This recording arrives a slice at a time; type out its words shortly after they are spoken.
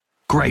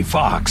Gray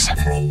Fox.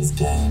 Praise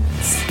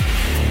Games.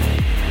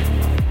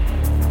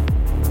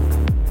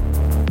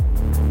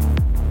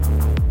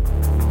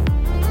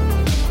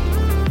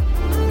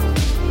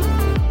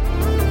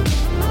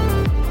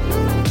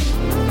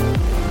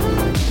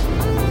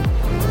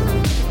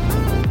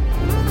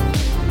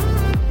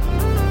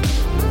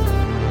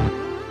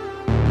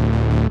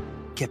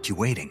 Kept you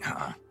waiting,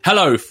 huh?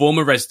 Hello,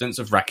 former residents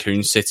of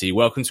Raccoon City.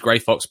 Welcome to Grey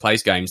Fox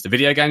Plays Games, the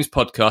video games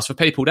podcast for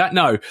people that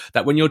know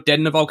that when you're dead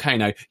in a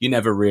volcano, you're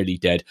never really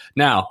dead.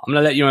 Now, I'm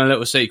going to let you in a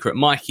little secret.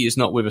 Mikey is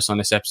not with us on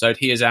this episode.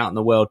 He is out in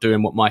the world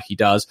doing what Mikey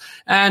does.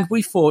 And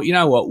we thought, you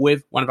know what,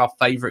 with one of our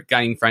favourite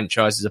game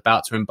franchises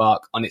about to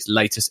embark on its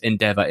latest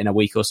endeavour in a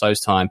week or so's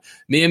time,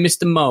 me and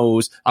Mr.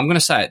 Moles, I'm going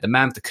to say it, the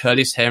man with the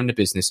curliest hair in the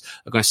business,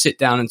 are going to sit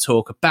down and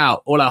talk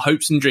about all our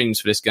hopes and dreams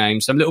for this game,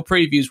 some little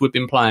previews we've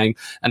been playing,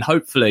 and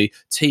hopefully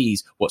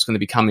tease what's going to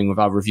be coming with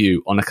our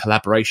review on a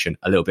collaboration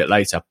a little bit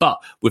later. But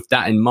with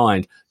that in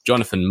mind,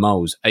 Jonathan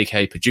Moles,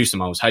 aka Producer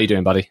Moles, how you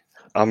doing, buddy?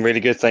 I'm really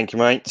good, thank you,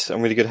 mate.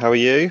 I'm really good. How are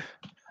you?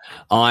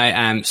 I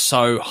am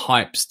so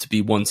hyped to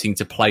be wanting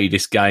to play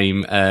this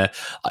game. To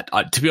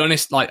be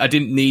honest, I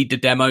didn't need the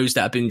demos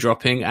that have been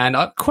dropping, and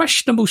a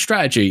questionable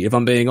strategy, if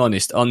I'm being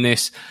honest, on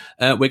this.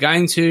 We're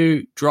going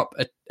to drop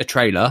a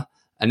trailer,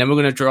 and then we're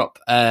going to drop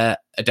a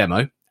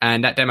demo.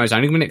 And that demo is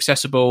only going to be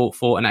accessible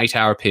for an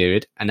 8-hour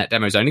period. And that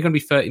demo is only going to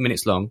be 30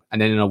 minutes long.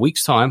 And then in a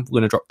week's time, we're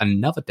going to drop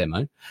another demo.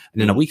 And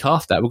then a week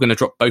after that, we're going to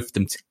drop both of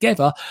them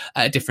together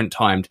at a different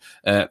timed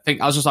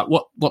thing. I was just like,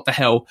 what the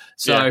hell?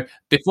 So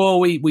before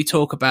we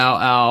talk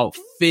about our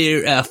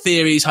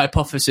theories,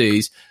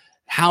 hypotheses,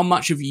 how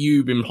much have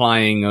you been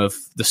playing of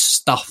the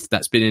stuff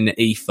that's been in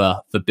the ether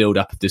for build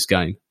up of this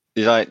game?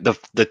 Like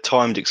the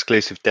timed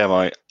exclusive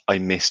demo, I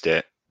missed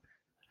it.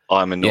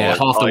 I'm annoyed. Yeah,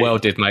 half the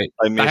world did, mate.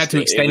 I had to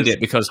extend it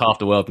because half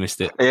the world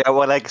missed it. Yeah,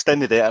 well, I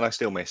extended it and I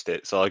still missed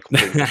it. So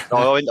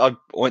I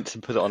went to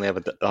put it on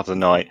the other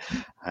night,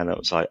 and it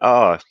was like,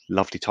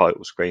 lovely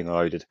title screen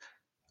loaded.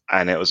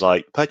 And it was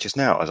like, purchase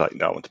now. I was like,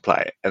 no, I want to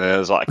play it. And then there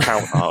was like a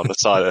counter on the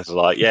side that was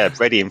like, yeah,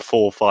 ready in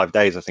 4 or 5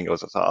 days, I think it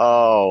was. I was like,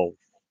 oh.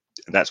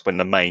 And that's when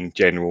the main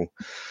general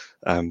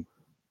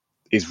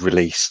is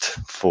released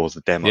for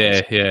the demo.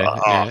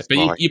 Yeah.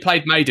 But you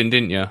played Maiden,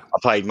 didn't you? I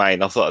played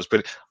Maiden. I thought it was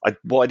brilliant.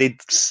 What I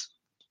did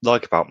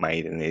like about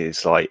Maiden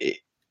is like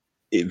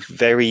it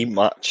very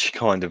much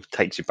kind of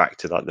takes you back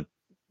to like the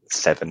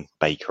 7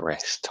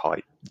 Baker-esque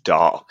type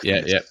dark.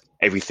 Yeah.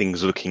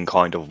 Everything's looking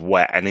kind of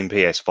wet, and in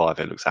PS5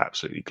 it looks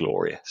absolutely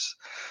glorious.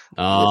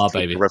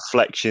 Baby. The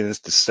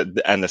reflections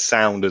and the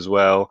sound as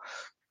well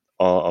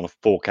on a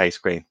 4K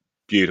screen,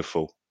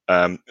 beautiful.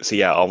 So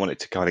yeah, I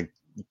wanted to kind of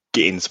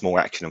get in some more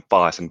action and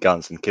fire some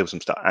guns and kill some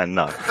stuff. And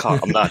no,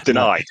 I'm not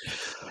denied.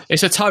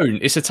 It's a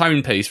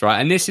tone piece, right?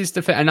 And this is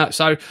the thing. And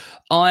so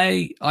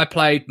I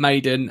played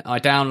Maiden. I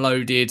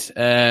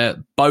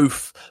downloaded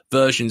both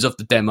versions of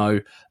the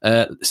demo.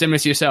 Similar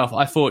to yourself,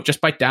 I thought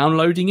just by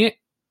downloading it,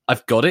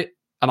 I've got it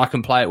and I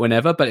can play it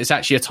whenever. But it's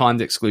actually a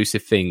timed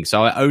exclusive thing.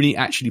 So I only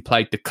actually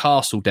played the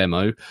castle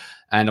demo,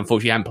 and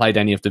unfortunately, I haven't played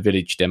any of the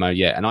village demo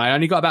yet. And I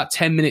only got about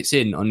 10 minutes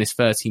in on this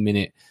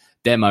 30-minute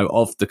demo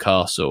of the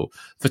castle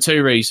for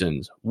 2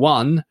 reasons.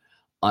 One,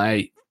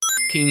 I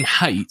fucking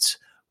hate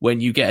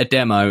when you get a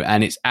demo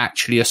and it's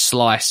actually a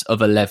slice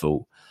of a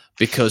level,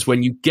 because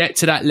when you get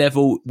to that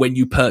level, when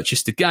you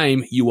purchase the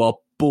game, you are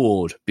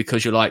bored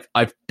because you're like,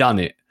 I've done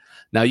it.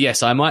 Now,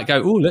 yes, I might go,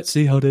 let's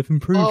see how they've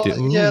improved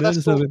it.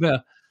 That's a bit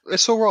better.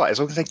 It's all right as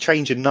long as they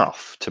change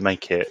enough to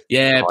make it.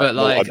 Yeah, but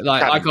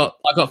I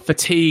got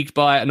fatigued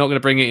by it. I'm not going to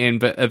bring it in,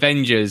 but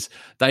Avengers,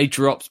 they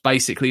dropped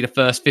basically the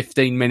first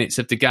 15 minutes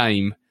of the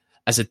game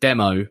as a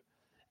demo,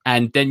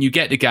 and then you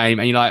get the game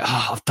and you're like,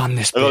 I've done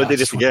this. I did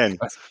this again.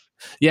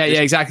 Yeah,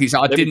 exactly.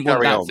 So I didn't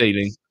want that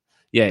feeling.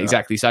 Yeah,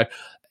 exactly. So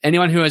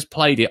anyone who has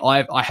played it,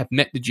 I have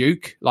met the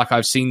Duke. Like,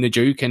 I've seen the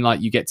Duke, and like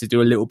you get to do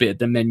a little bit of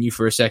the menu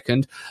for a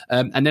second.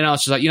 And then I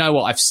was just like, you know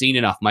what? I've seen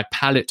enough. My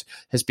palate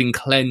has been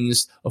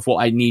cleansed of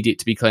what I need it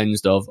to be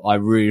cleansed of. I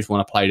really just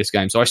want to play this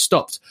game. So I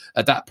stopped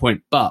at that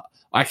point. But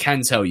I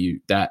can tell you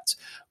that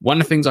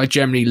one of the things I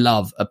generally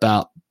love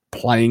about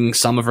playing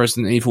some of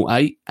Resident Evil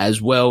 8,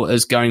 as well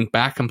as going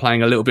back and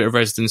playing a little bit of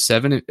Resident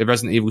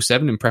Evil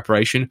 7 in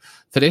preparation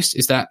for this,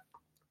 is that,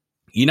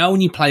 you know,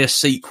 when you play a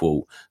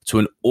sequel to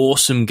an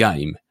awesome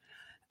game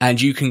and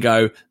you can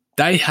go,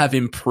 they have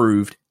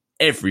improved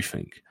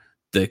everything.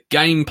 The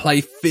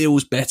gameplay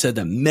feels better.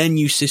 The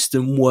menu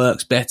system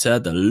works better.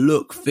 The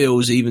look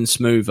feels even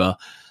smoother.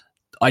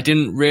 I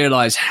didn't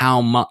realize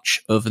how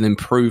much of an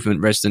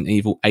improvement Resident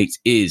Evil 8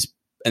 is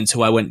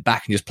until I went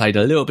back and just played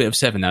a little bit of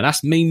 7. Now,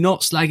 that's me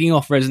not slagging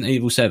off Resident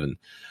Evil 7,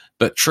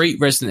 but treat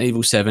Resident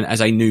Evil 7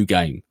 as a new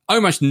game,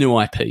 almost new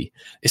IP.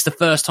 It's the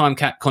first time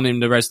Capcom in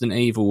the Resident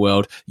Evil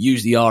world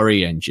used the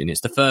RE engine.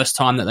 It's the first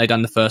time that they've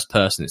done the first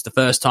person. It's the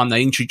first time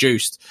they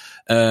introduced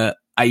a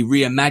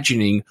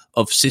reimagining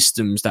of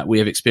systems that we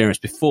have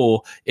experienced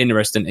before in the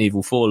Resident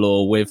Evil 4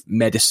 lore, with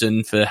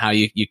medicine for how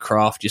you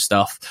craft your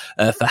stuff,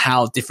 for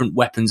how different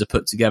weapons are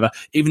put together,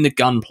 even the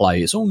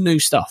gunplay. It's all new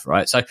stuff,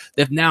 right? So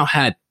they've now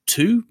had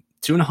 2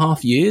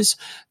 2.5 years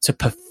to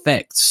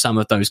perfect some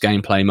of those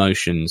gameplay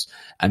motions.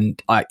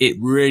 And it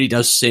really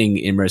does sing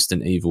in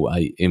Resident Evil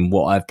 8 in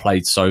what I've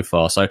played so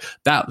far. So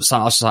I was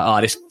just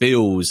like, this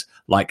feels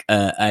like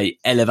a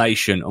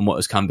elevation on what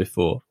has come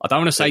before. I don't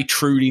want to say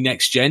truly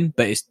next gen,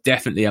 but it's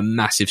definitely a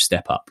massive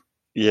step up.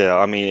 Yeah,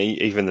 I mean,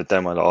 even the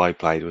demo that I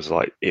played was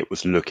like, it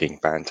was looking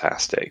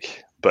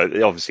fantastic.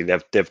 But obviously,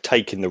 they've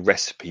taken the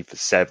recipe for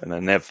 7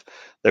 and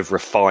they've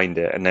refined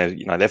it, and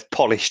they've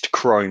polished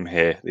chrome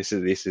here. This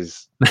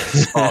is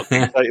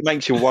sparkling. So it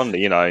makes you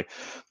wonder,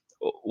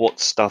 what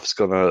stuff's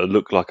gonna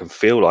look like and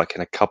feel like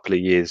in a couple of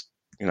years,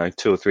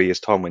 2 or 3 years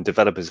time, when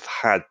developers have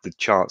had the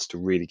chance to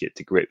really get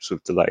to grips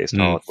with the latest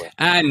hardware.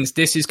 And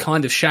this is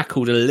kind of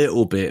shackled a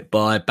little bit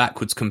by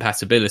backwards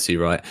compatibility,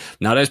 right?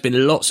 Now, there's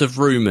been lots of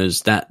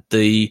rumors that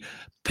the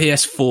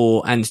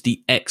PS4 and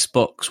the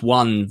Xbox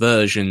One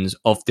versions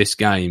of this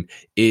game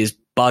is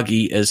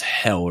buggy as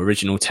hell.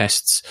 Original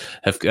tests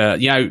have,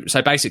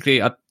 so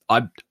basically,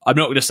 I'm not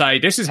going to say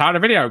this is how the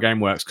video game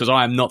works, because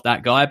I am not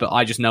that guy, but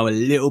I just know a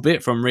little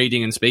bit from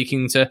reading and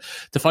speaking to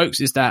folks,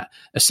 is that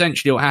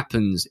essentially what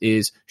happens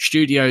is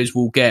studios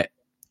will get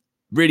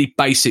really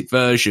basic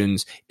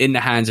versions in the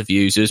hands of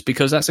users,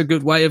 because that's a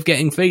good way of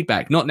getting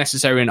feedback. Not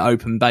necessarily an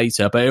open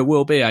beta, but it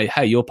will be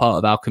hey, you're part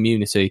of our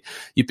community.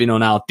 You've been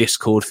on our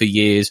Discord for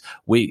years.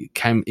 We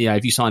can,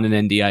 if you sign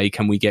an NDA,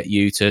 can we get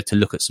you to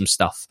look at some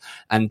stuff?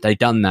 And they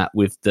done that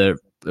with the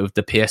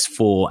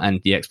PS4 and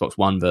the Xbox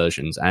One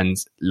versions, and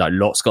like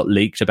lots got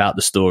leaked about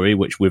the story,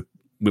 which we're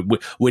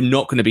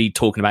not going to be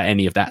talking about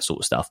any of that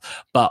sort of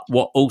stuff. But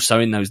what also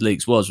in those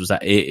leaks was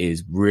that it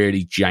is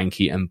really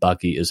janky and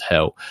buggy as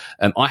hell.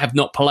 I have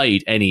not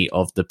played any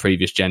of the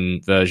previous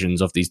gen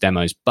versions of these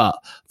demos, but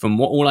from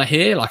what all I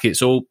hear, like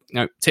it's all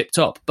tip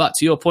top. But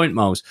to your point,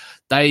 Miles,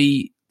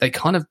 they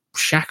kind of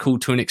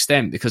shackled to an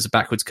extent because of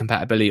backwards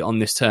compatibility on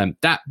this term.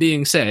 That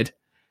being said,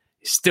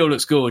 it still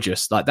looks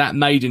gorgeous. Like that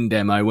Maiden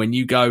demo, when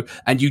you go,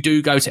 and you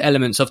do go to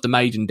elements of the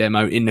Maiden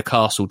demo in the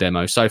castle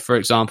demo. So, for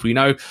example,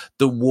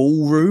 the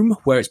wall room,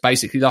 where it's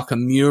basically like a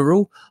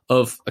mural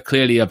of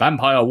clearly a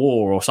vampire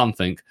war or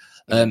something.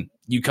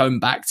 You come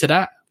back to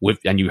that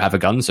and you have a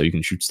gun, so you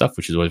can shoot stuff,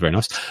 which is always very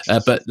nice.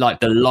 But like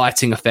the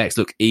lighting effects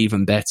look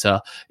even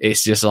better.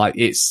 It's just like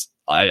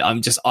I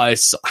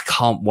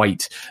can't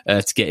wait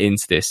to get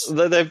into this.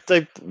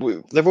 They've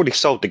already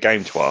sold the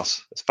game to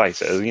us. Let's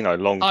face it,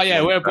 long. Oh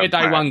yeah, we're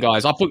day one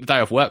guys. I booked the day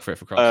off work for it,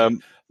 for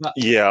Christ's sake.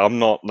 Yeah, I'm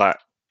not that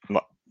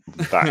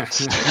guy.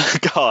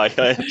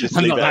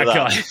 I'm not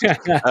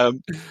that guy.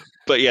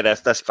 But yeah,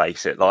 let's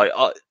face it. Like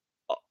I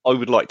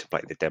would like to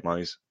play the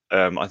demos.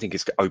 I think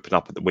it's going to open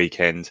up at the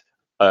weekend.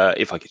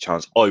 If I get a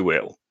chance, I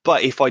will.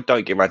 But if I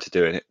don't get around to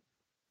doing it,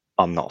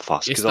 I'm not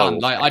fussed. It's done.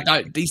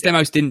 These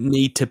demos didn't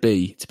need to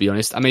be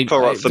honest. I mean,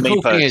 for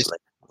me personally.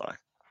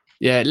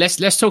 Yeah,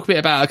 let's talk a bit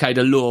about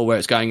the lore, where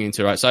it's going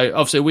into, right? So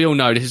obviously we all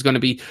know this is going to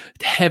be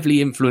heavily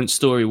influenced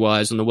story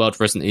wise on the world of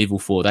Resident Evil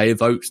 4. They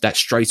evoked that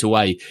straight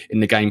away in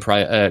the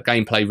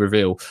gameplay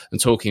reveal, and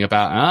talking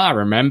about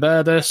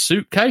remember the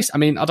suitcase? I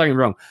mean, I don't get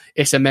me wrong,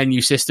 it's a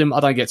menu system.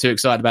 I don't get too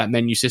excited about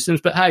menu systems,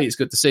 but hey, it's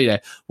good to see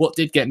there. What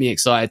did get me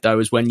excited though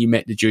is when you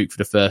met the Duke for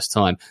the first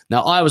time.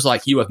 Now I was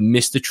like, you have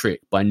missed a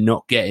trick by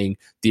not getting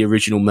the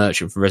original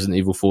merchant for Resident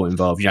Evil 4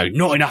 involved.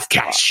 Not enough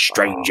cash,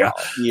 stranger.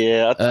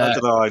 Yeah, I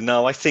don't know.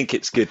 No, I think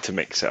it's good to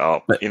mix it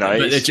up. But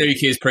the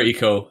Duke is pretty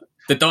cool.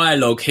 The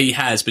dialogue he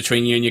has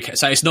between you and your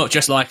so it's not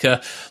just like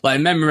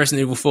remember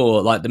Resident Evil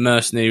 4, like the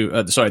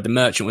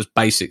merchant was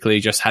basically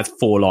just had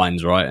 4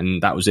 lines, right,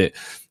 and that was it.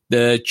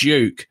 The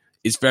Duke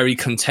is very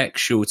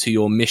contextual to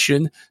your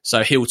mission,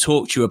 so he'll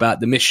talk to you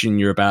about the mission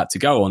you're about to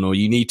go on, or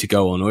you need to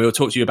go on, or he'll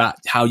talk to you about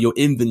how your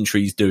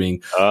inventory's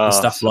doing and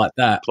stuff like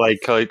that. Play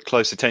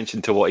close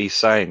attention to what he's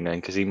saying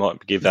then, because he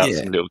might give out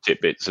some little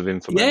tidbits of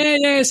information.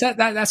 Yeah, so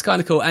that's kind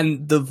of cool.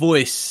 And the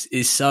voice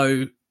is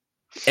so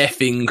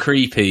effing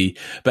creepy,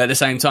 but at the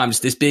same time, it's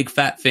this big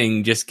fat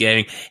thing just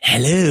going,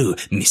 "Hello,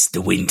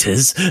 Mr.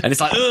 Winters," and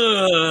it's like,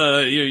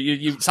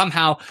 you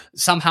somehow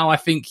I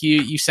think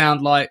you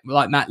sound like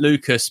Matt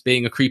Lucas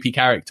being a creepy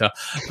character,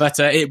 but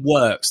it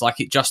works. Like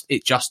it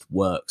just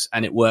works,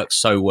 and it works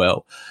so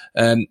well.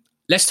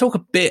 Let's talk a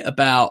bit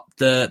about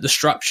the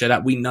structure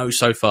that we know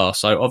so far.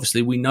 So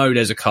obviously we know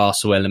there's a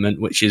castle element,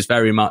 which is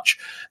very much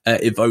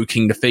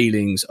evoking the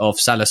feelings of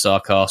Salazar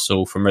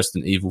Castle from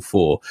Resident Evil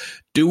 4.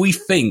 Do we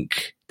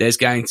think there's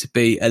going to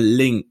be a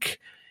link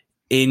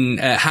in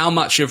how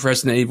much of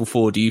Resident Evil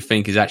 4 do you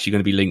think is actually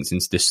going to be linked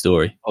into this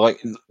story?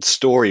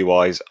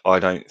 Story-wise, I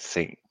don't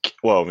think...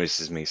 Well,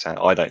 this is me saying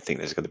I don't think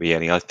there's going to be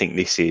any. I think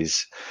this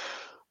is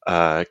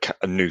a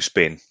new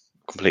spin.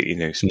 Completely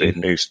new spin,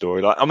 new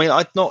story.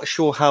 I'm not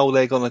sure how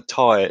they're going to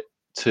tie it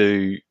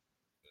to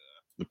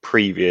the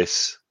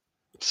previous,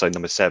 so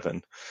number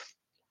 7,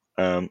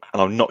 and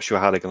I'm not sure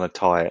how they're going to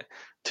tie it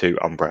to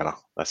Umbrella.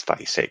 Let's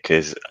face it,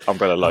 because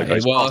Umbrella logo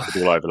is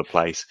plastered all over the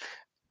place.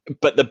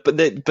 But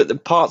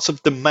the parts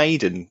of the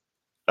Maiden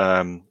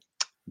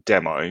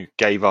demo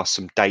gave us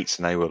some dates,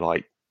 and they were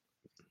like,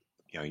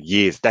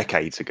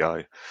 decades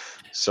ago.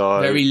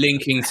 So very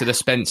linking to the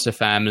Spencer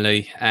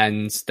family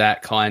and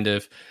that kind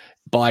of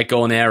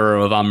bygone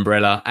era of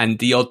Umbrella, and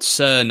the odd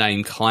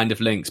surname kind of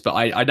links. But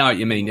I know what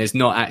you mean. There's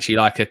not actually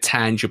like a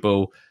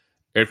tangible,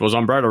 it was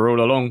Umbrella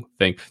all along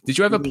thing. Did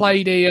you ever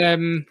play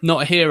the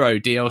Not a Hero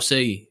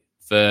DLC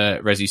for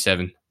Resi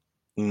 7?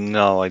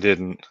 No, I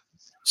didn't.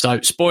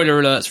 So,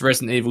 spoiler alerts for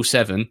Resident Evil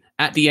 7.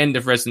 At the end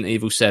of Resident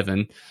Evil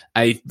 7,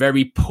 a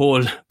very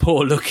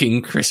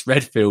poor-looking Chris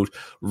Redfield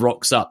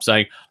rocks up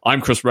saying,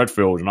 "I'm Chris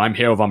Redfield and I'm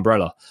here with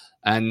Umbrella."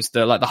 And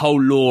the whole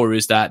lore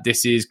is that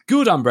this is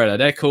good Umbrella.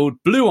 They're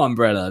called Blue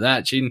Umbrella.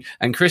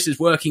 And Chris is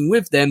working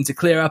with them to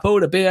clear up all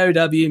the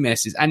BOW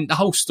messes. And the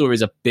whole story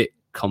is a bit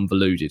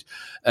convoluted.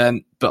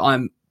 But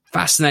I'm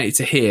fascinated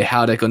to hear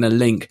how they're going to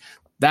link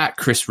that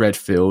Chris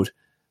Redfield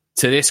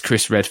to this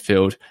Chris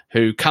Redfield,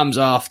 who comes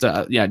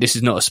after, this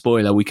is not a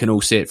spoiler, we can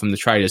all see it from the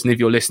trailers. And if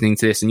you're listening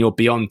to this and you're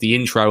beyond the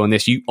intro on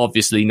this, you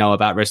obviously know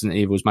about Resident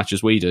Evil as much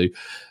as we do.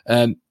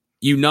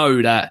 You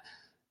know that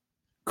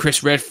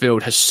Chris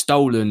Redfield has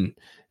stolen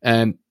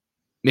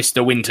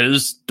Mr.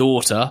 Winter's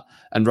daughter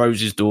and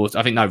Rose's daughter.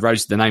 I think, no,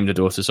 Rose is the name of the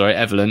daughter, sorry,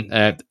 Evelyn,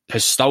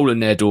 has stolen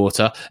their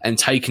daughter and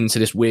taken to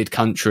this weird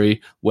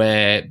country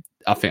where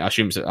I think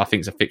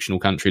it's a fictional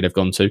country they've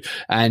gone to,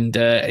 and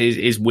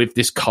is with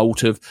this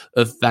cult of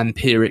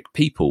vampiric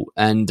people,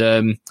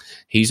 and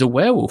he's a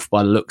werewolf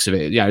by the looks of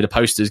it. The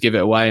posters give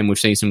it away, and we've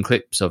seen some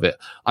clips of it.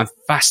 I'm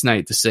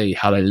fascinated to see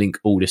how they link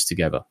all this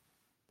together.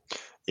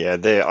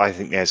 Yeah, I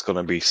think there's going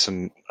to be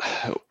some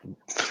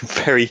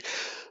very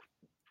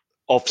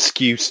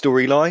obscure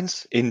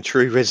storylines in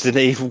true Resident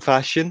Evil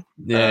fashion.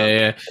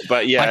 Yeah.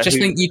 But yeah, I just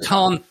think you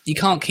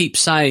can't keep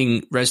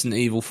saying Resident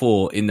Evil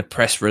 4 in the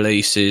press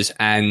releases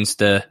and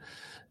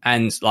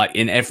like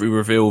in every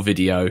reveal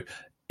video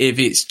if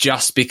it's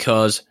just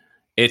because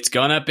it's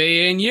gonna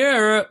be in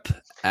Europe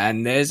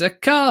and there's a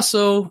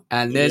castle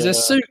and there's a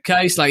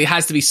suitcase. Like, it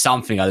has to be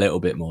something a little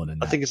bit more than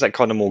that. I think it's that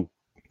kind of more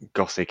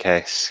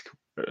gothic-esque,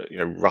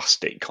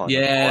 rustic kind of.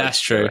 Yeah,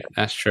 that's true.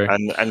 That's true.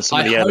 And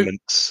some of the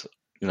elements.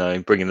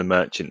 Bringing the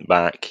merchant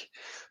back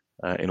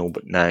in all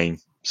but name.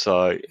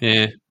 So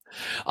yeah,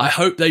 I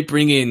hope they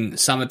bring in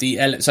some of the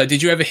elements. So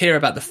did you ever hear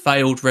about the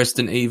failed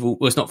Resident Evil?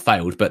 Well, it's not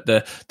failed, but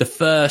the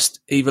first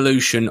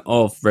evolution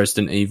of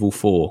Resident Evil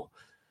 4.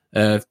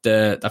 I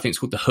think it's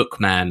called the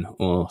Hookman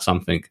or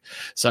something.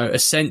 So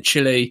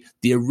essentially,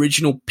 the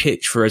original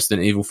pitch for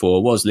Resident Evil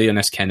 4 was Leon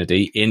S.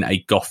 Kennedy in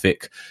a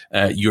gothic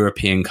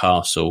European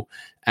castle.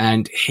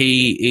 And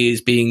he is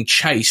being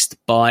chased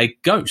by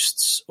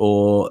ghosts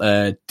or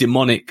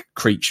demonic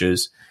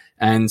creatures.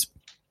 And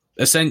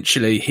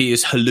essentially, he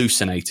is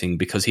hallucinating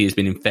because he has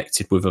been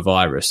infected with a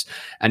virus.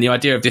 And the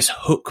idea of this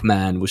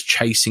Hookman was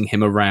chasing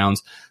him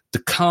around the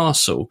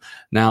castle.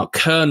 Now,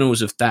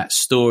 kernels of that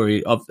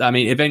story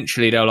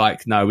eventually they're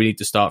like, no, we need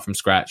to start from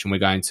scratch, and we're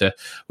going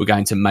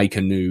to make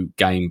a new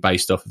game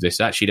based off of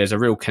this. Actually, there's a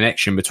real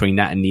connection between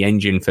that and the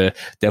engine for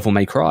Devil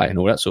May Cry and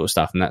all that sort of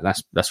stuff, and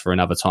that's for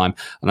another time.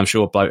 And I'm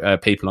sure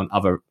people on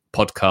other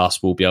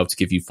podcasts will be able to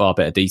give you far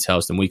better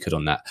details than we could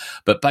on that.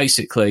 But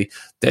basically,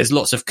 there's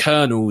lots of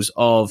kernels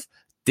of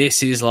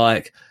this is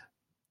like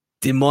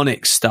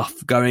demonic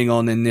stuff going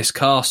on in this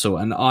castle,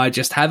 and I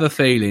just have a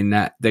feeling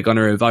that they're going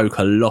to evoke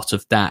a lot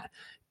of that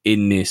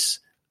in this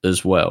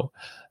as well.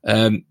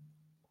 Anyway,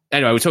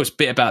 we talked a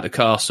bit about the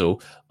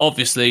castle.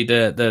 Obviously,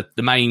 the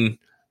main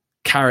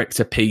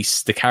character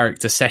piece, the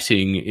character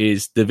setting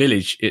is the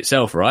village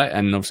itself, right?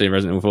 And obviously in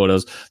Resident Evil 4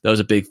 there was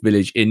a big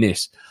village in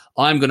this.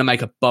 I'm going to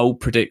make a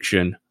bold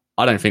prediction.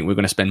 I don't think we're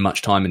going to spend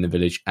much time in the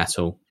village at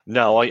all.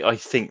 No, I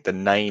think the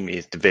name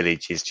is the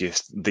village is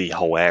just the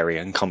whole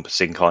area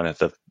encompassing kind of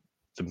the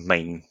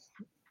main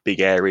big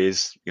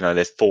areas.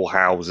 There's 4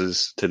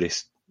 houses to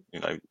this,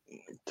 to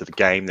the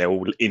game. They're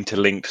all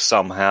interlinked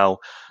somehow.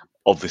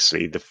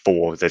 Obviously, there's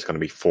going to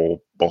be 4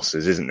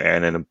 bosses, isn't there?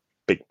 And then a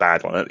big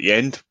bad one at the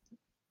end.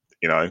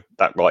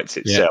 That writes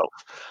itself.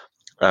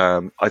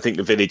 Yeah. I think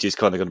the village is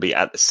kind of going to be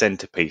at the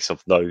centerpiece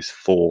of those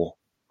 4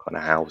 kind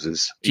of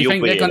houses. Do you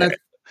think they're going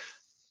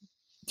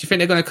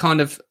to kind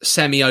of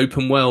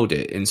semi-open world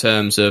it in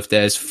terms of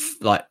there's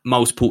like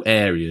multiple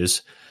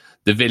areas?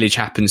 The village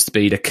happens to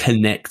be the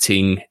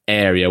connecting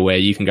area where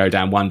you can go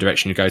down one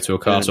direction and go to a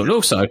castle. And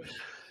also,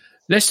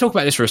 let's talk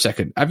about this for a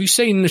second. Have you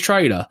seen in the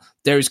trailer?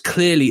 There is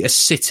clearly a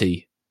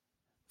city.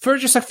 For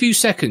just a few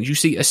seconds, you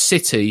see a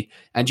city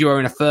and you are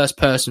in a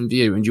first-person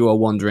view and you are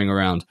wandering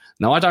around.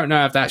 Now, I don't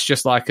know if that's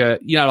just like a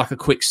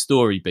quick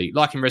story beat,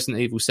 like in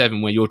Resident Evil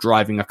 7 where you're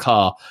driving a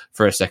car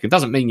for a second.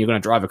 Doesn't mean you're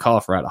going to drive a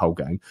car throughout the whole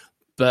game.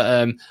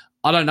 But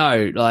I don't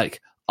know,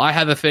 I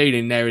have a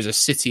feeling there is a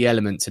city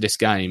element to this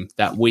game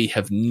that we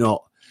have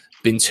not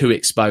been too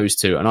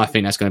exposed to, and I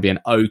think that's going to be an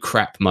oh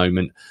crap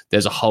moment.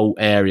 There's a whole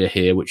area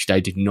here which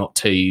they did not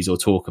tease or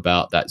talk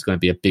about that's going to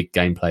be a big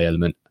gameplay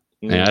element.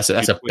 That's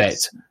a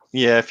bet.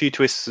 Yeah, a few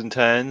twists and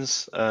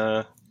turns.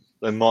 There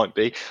might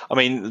be. I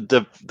mean,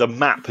 the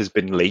map has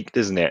been leaked,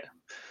 isn't it?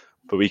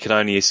 But we can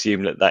only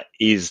assume that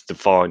is the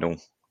final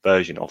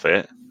version of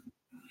it.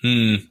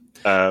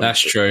 That's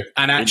true.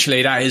 And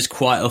actually, that is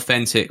quite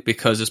authentic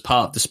because as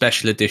part of the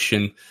special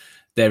edition,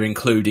 they're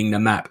including the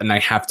map and they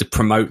have to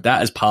promote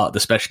that as part of the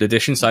special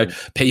edition. So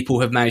people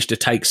have managed to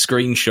take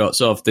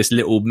screenshots of this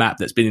little map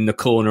that's been in the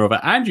corner of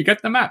it, and you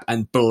get the map,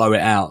 and blow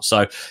it out.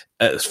 So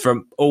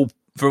for all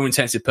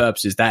intensive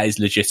purposes, that is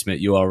legitimate.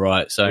 You are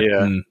right. So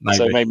maybe.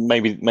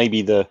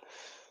 So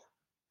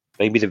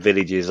maybe the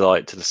village is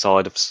like to the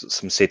side of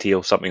some city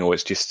or something, or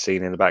it's just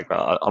seen in the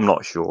background. I'm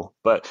not sure,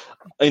 but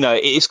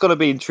it's got to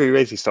be in true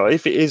Resi style.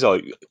 If it is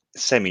a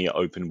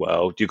semi-open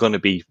world, you're going to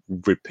be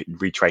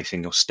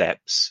retracing your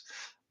steps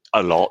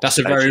a lot. That's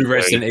a very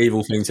Resident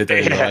Evil thing to do.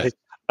 Yeah.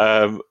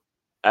 Right?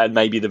 And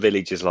maybe the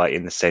village is like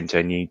in the center,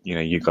 and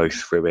you go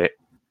through it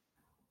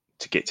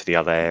to get to the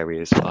other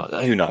areas.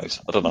 Who knows?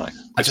 I don't know.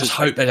 I just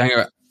hope they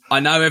don't. I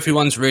know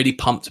everyone's really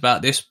pumped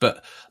about this,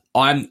 but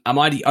am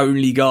I the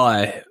only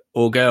guy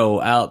or girl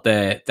out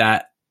there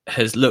that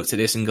has looked at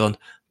this and gone,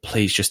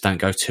 please just don't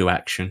go too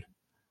action.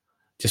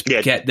 Just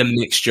get the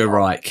mixture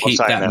right. Keep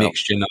that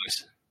mixture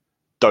nice.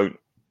 Don't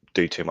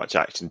do too much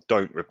action.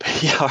 Don't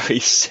repeat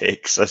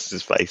RE6. Let's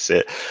just face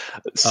it.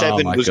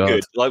 7 was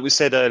good. Like we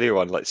said earlier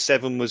on,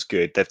 7 was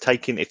good. If they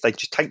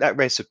just take that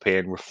recipe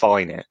and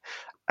refine it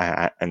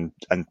and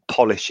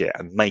polish it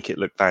and make it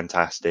look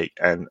fantastic,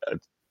 and a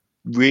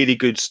really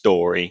good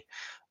story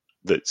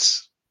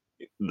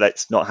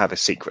let's not have a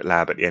secret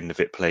lab at the end of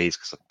it, please,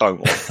 because I don't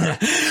want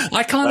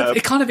that.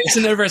 It kind of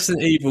isn't a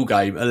Resident Evil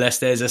game unless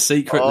there's a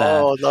secret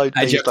lab. No,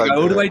 and you have to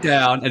go all the way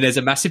down, and there's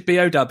a massive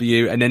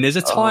BOW, and then there's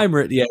a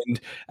timer at the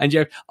end,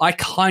 and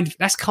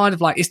that's kind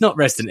of like, it's not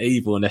Resident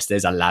Evil unless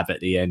there's a lab at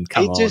the end.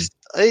 Come on.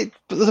 But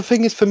the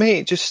thing is, for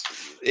me,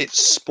 it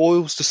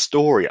spoils the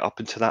story up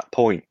until that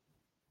point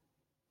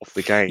of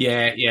the game.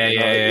 Yeah.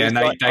 And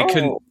they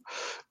couldn't.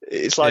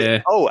 It's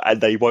like,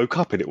 and they woke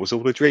up and it was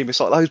all a dream. It's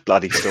like those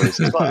bloody stories.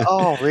 It's like,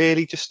 oh,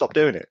 really? Just stop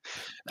doing it.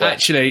 But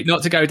actually,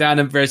 not to go down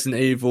a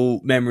Resident Evil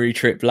memory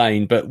trip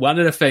lane, but one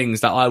of the things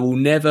that I will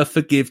never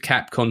forgive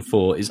Capcom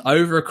for is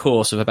over a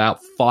course of about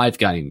 5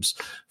 games,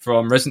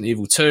 from Resident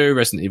Evil 2,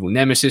 Resident Evil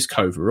Nemesis,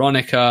 Code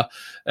Veronica,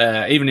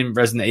 even in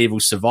Resident Evil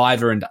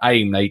Survivor and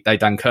AIM, they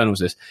done kernels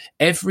this.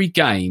 Every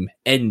game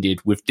ended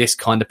with this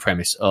kind of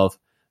premise of,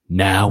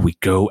 now we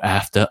go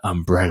after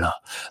Umbrella.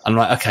 I'm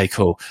like, okay,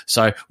 cool.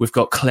 So we've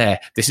got Claire.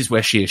 This is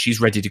where she is.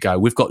 She's ready to go.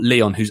 We've got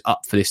Leon, who's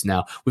up for this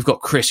now. We've got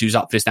Chris, who's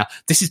up for this now.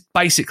 This is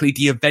basically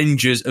the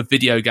Avengers of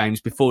video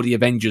games before the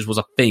Avengers was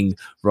a thing,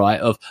 right?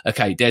 Of,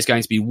 okay, there's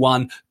going to be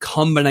one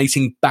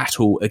culminating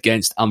battle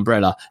against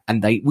Umbrella.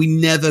 And we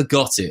never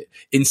got it.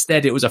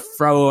 Instead, it was a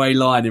throwaway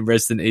line in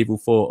Resident Evil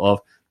 4 of,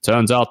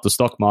 turns out the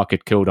stock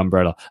market killed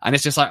Umbrella. And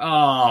it's just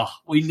like,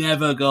 we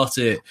never got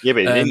it. Yeah,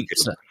 but it didn't.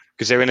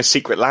 Because they're in a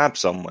secret lab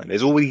somewhere.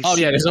 There's always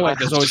there's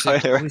always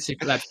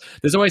secret labs.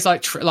 There's always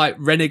like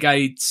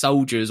renegade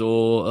soldiers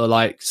or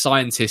like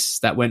scientists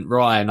that went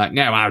wry and like,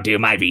 now I'll do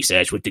my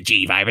research with the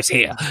G virus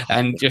here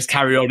and just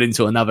carry on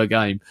into another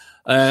game.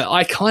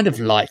 I kind of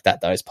like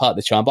that though, as part of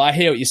the charm. But I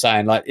hear what you're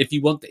saying. Like, if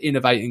you want to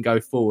innovate and go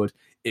forward,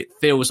 it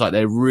feels like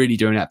they're really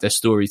doing out their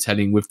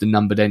storytelling with the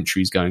numbered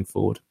entries going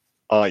forward.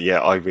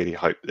 Yeah, I really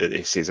hope that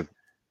this is a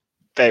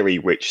very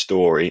rich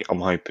story.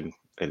 I'm hoping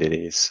that it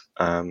is.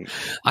 I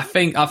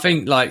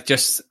think like,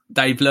 just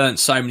they've learned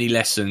so many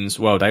lessons.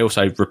 Well, they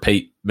also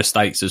repeat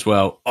mistakes as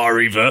well.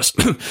 Reverse.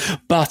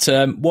 But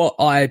so I'm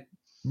going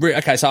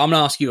to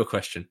ask you a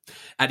question.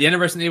 At the end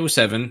of Resident Evil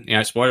 7,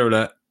 spoiler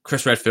alert,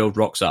 Chris Redfield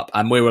rocks up,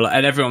 and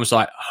everyone was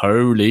like,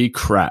 holy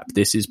crap,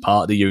 this is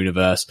part of the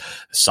universe.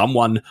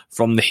 Someone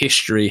from the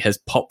history has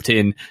popped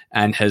in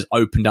and has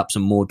opened up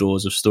some more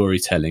doors of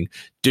storytelling.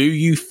 Do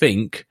you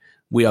think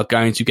we are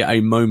going to get a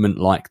moment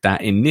like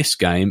that in this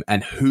game,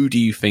 and who do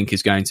you think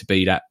is going to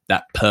be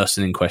that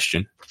person in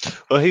question?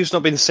 Well, he's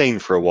not been seen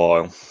for a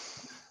while.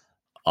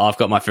 I've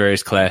got my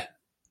theories, Claire.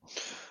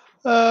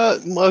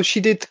 Well,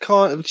 she did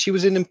she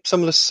was in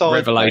some of the side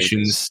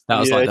Revelations. That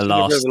was like the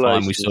last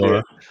time we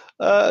saw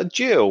her.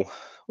 Jill,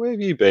 where have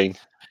you been?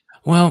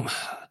 Well,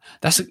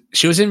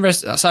 she was in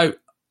so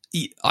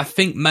I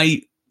think,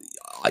 mate,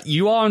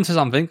 you are onto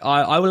something.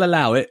 I will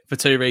allow it for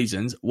 2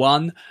 reasons.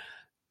 One,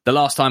 the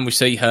last time we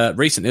see her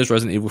recently was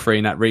Resident Evil 3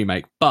 in that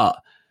remake,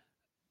 but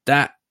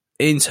that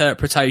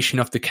interpretation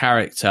of the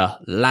character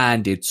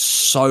landed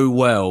so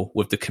well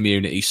with the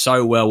community,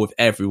 so well with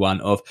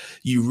everyone, of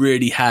you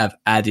really have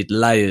added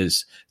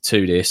layers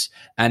to this,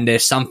 and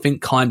there's something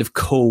kind of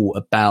cool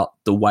about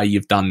the way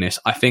you've done this.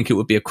 I think it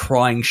would be a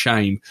crying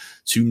shame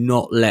to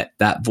not let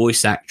that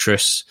voice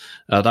actress,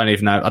 I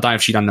don't know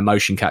if she'd done the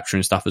motion capture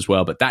and stuff as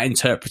well, but that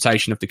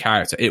interpretation of the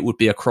character, it would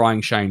be a crying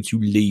shame to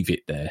leave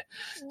it there.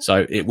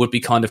 So it would be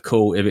kind of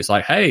cool if it's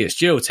like, hey, it's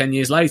Jill 10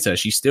 years later.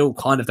 She's still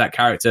kind of that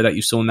character that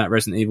you saw in that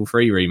Resident Evil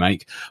 3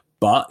 remake,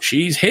 but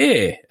she's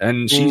here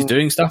and she's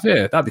doing stuff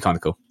here. That'd be kind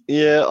of cool.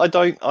 Yeah, I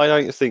don't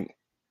think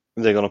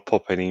they're going to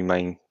pop any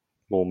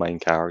more main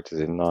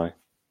characters in, no.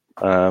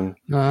 I don't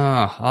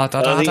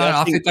know.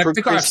 I think they've got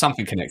to have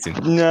something connecting.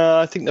 No,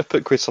 I think they've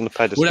put Chris on the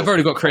pedestal. Well, they've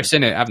already got Chris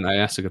in it, haven't they?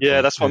 That's a good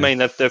point. That's what I mean.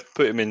 They've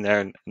put him in there,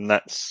 and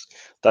that's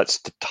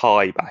the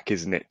tie back,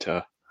 isn't it,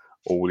 to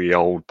all the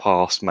old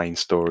past main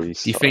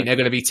stories. Do you think they're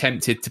going to be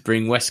tempted to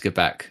bring Wesker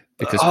back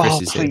because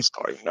Chris is please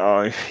don't.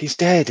 No, he's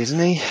dead, isn't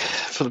he?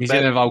 He's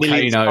in a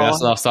volcano. That's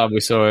the last time we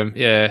saw him.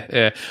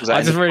 Yeah.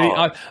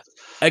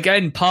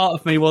 Again, part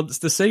of me wants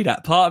to see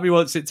that. Part of me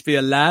wants it to be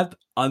a lab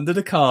under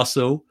the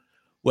castle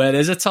where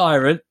there's a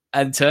tyrant,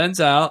 and turns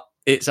out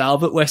it's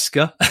Albert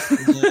Wesker.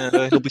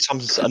 Yeah, he'll be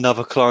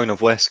another clone of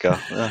Wesker.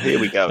 Here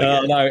we go.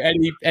 No,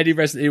 any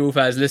Resident Evil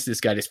fans listening to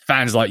this game, it's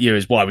fans like you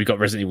is why we got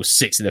Resident Evil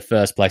 6 in the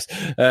first place.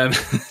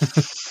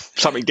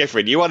 Something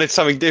different. You wanted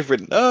something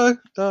different. No.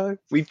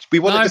 We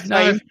wanted the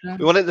same. No.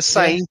 We wanted the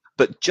same,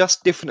 but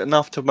just different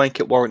enough to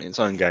make it warrant its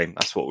own game.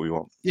 That's what we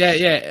want.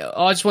 Yeah.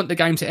 I just want the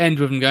game to end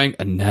with them going,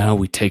 and now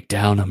we take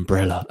down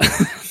Umbrella.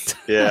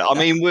 Yeah, I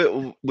mean,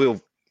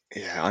 we'll.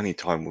 Yeah, only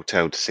time will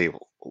tell to see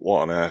what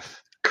on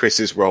earth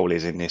Chris's role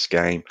is in this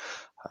game.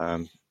 You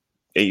don't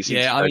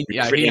say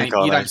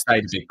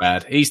the big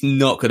bad. He's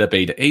not going to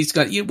be.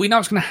 We know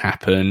it's going to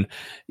happen.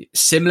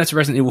 Similar to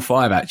Resident Evil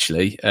 5,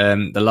 actually.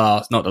 Not the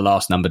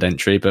last numbered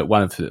entry, but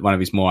one of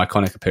his more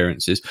iconic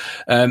appearances.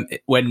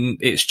 When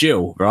it's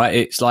Jill, right?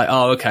 It's like,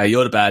 oh, okay,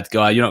 you're the bad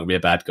guy. You're not going to be a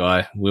bad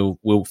guy.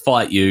 We'll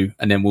fight you,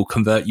 and then we'll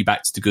convert you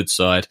back to the good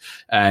side.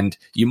 And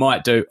you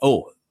might do.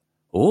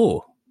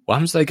 What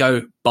happens if they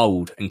go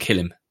bold and kill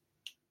him?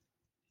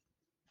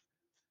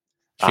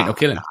 Do you think they'll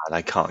kill him? No,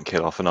 they can't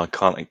kill off an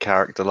iconic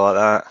character like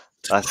that.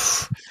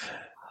 That's.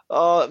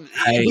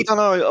 We don't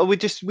know.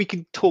 We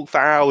could talk for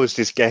hours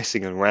just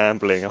guessing and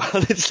rambling.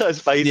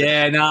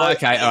 Yeah, no,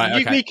 okay, all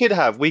right. Okay.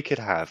 We could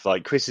have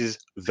like Chris is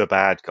the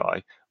bad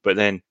guy, but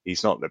then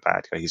he's not the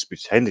bad guy. He's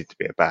pretending to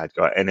be a bad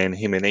guy, and then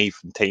him and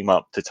Ethan team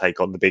up to take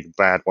on the big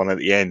bad one at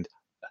the end.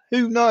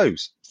 Who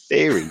knows?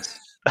 Theories.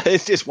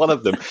 It's just one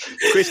of them.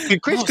 Chris could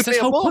be this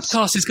a whole boss.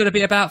 podcast is going to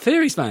be about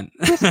theories, man.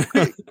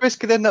 Chris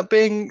could end up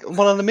being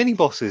one of the mini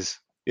bosses,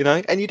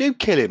 and you do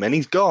kill him and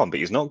he's gone, but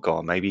he's not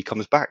gone. Maybe he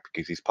comes back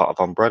because he's part of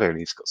Umbrella and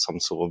he's got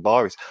some sort of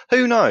virus.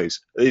 Who knows?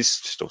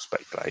 It's just all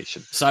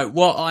speculation. So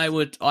what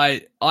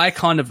I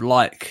kind of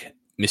like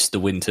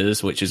Mr.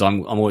 Winters, which is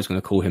I'm always going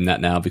to call him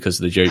that now because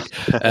of the Duke.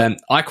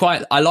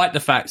 I like the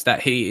fact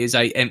that he is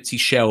a empty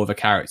shell of a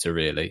character,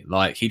 really.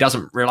 Like he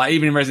doesn't really,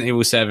 even in Resident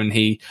Evil 7,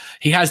 he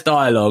has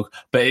dialogue,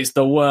 but it's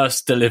the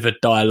worst delivered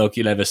dialogue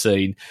you'll ever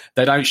seen.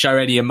 They don't show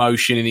any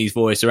emotion in his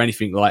voice or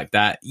anything like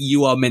that.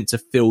 You are meant to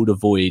fill the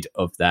void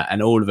of that,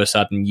 and all of a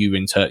sudden you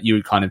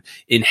would kind of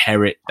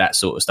inherit that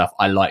sort of stuff.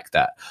 I like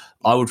that.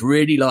 I would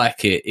really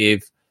like it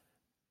if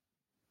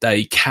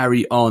they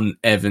carry on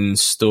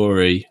Evan's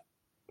story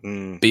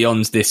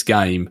beyond this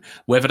game,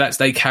 whether that's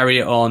they carry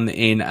it on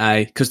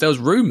because there was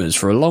rumours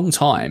for a long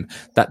time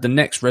that the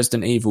next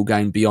Resident Evil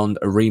game beyond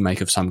a remake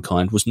of some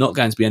kind was not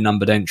going to be a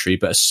numbered entry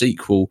but a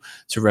sequel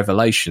to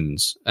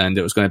Revelations, and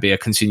it was going to be a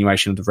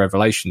continuation of the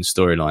Revelations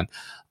storyline.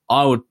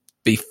 I would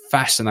be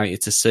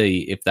fascinated to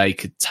see if they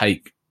could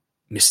take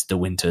Mr.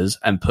 Winters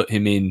and put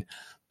him in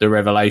the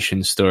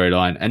Revelations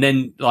storyline, and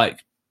then like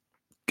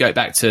go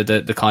back to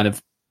the kind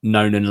of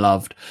known and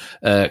loved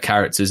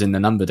characters in the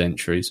numbered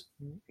entries.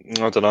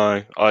 I don't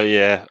know.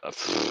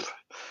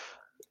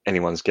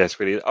 Anyone's guess,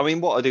 really. I mean,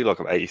 what I do like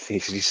about Ethan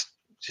is he's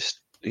just,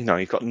 he's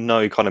got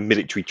no kind of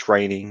military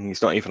training.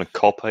 He's not even a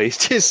copper. He's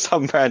just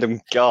some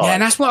random guy. Yeah,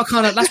 and that's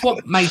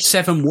what made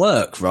 7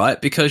 work,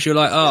 right? Because you're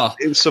like,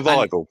 it was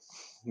survival.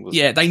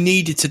 They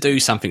needed to do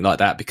something like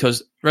that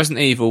because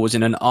Resident Evil was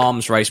in an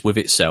arms race with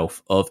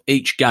itself of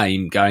each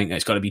game going,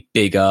 it's got to be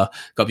bigger,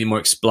 got to be more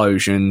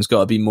explosions, got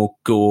to be more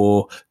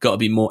gore, got to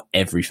be more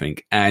everything.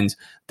 And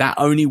that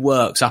only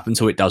works up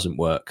until it doesn't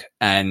work.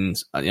 And,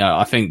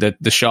 I think that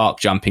the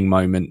shark jumping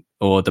moment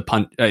or the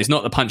punch, it's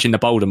not the punch in the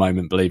boulder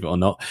moment, believe it or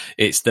not.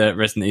 It's the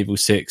Resident Evil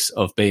 6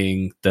 of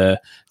being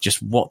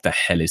what the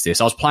hell is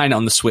this? I was playing it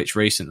on the Switch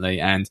recently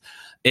and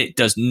it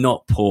does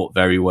not port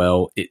very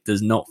well. It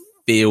does not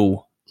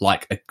feel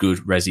like a good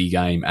Resi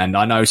game. And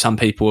I know some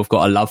people have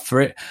got a love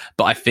for it,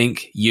 but I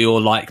think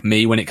you're like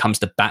me when it comes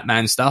to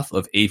Batman stuff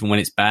of even when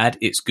it's bad,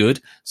 it's good.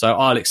 So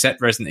I'll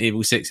accept Resident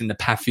Evil 6 in the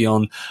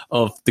pantheon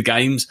of the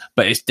games,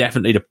 but it's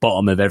definitely the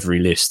bottom of every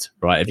list,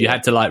 right? If you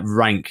had to like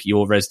rank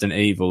your Resident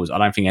Evils, I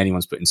don't think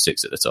anyone's putting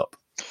 6 at the top.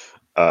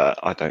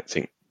 I don't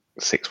think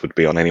 6 would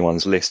be on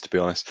anyone's list, to be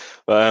honest.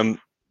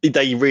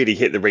 They really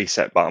hit the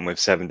reset button with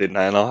 7, didn't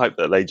they? And I hope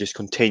that they just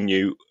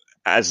continue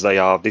as they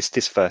are. This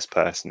first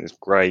person is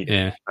great.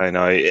 Yeah. I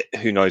know.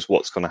 Who knows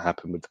what's going to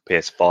happen with the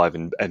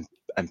PS5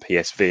 and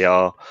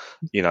PSVR?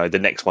 The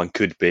next one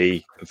could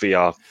be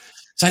VR.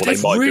 So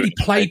they've really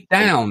played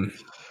down.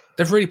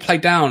 They've really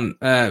played down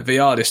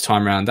VR this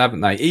time around,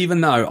 haven't they?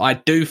 Even though I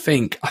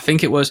think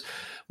it was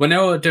when they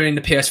were doing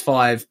the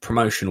PS5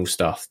 promotional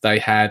stuff, they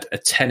had a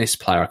tennis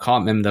player. I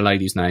can't remember the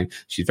lady's name.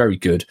 She's very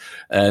good,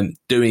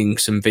 doing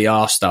some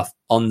VR stuff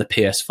on the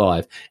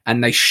PS5,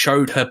 and they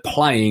showed her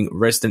playing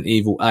Resident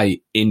Evil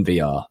 8 in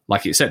VR.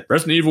 Like it said,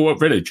 Resident Evil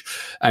Village.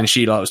 And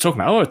she was talking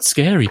about, it's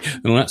scary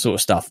and all that sort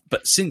of stuff.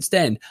 But since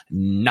then,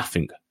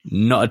 nothing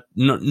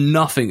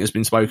has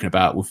been spoken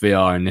about with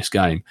VR in this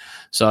game.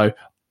 So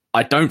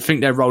I don't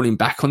think they're rolling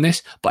back on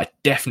this, but I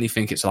definitely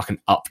think it's like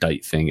an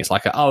update thing. It's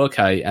like,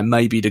 okay, and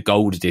maybe the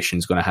gold edition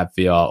is going to have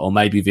VR, or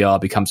maybe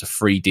VR becomes a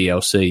free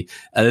DLC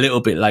a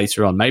little bit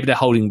later on. Maybe they're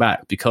holding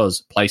back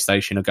because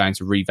PlayStation are going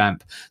to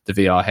revamp the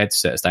VR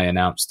headset as they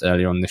announced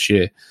earlier on this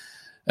year.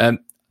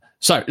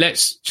 So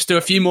let's just do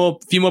a few more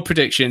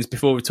predictions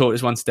before we talk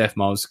this one to death,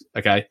 Miles.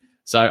 Okay,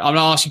 so I'm going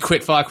to ask you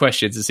quick fire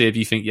questions to see if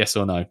you think yes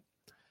or no.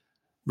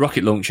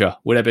 Rocket launcher,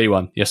 will there be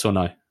one? Yes or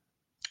no?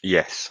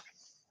 Yes.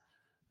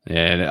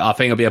 Yeah, I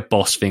think it'll be a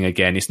boss thing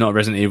again. It's not a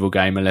Resident Evil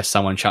game unless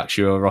someone chucks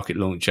you a rocket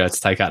launcher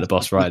to take out the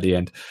boss right at the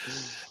end.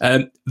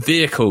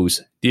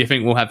 Vehicles. Do you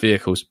think we'll have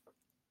vehicles?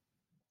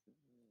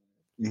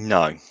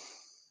 No.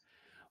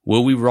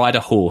 Will we ride a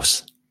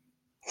horse?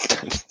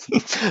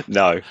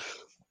 No.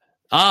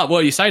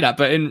 Well, you say that,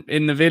 but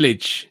in the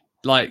village,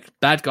 like,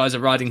 bad guys are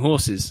riding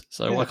horses.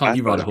 So why can't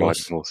you ride a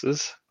horse?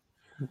 Horses.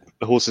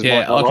 The horses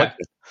might not okay. Ride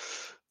it.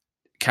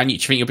 Do you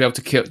think you'll be able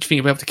to kill? Do you think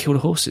you'll be able to kill the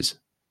horses?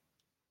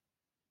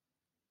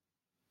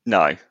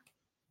 No.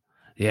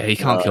 Yeah, you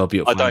can't kill a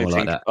beautiful animal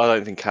like that. I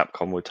don't think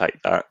Capcom would take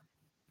that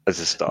as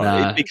a start.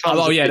 Nah.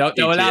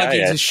 They'll allow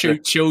you to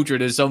shoot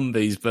children as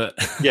zombies, but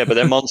yeah, but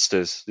they're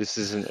monsters. This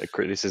isn't a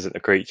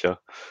creature.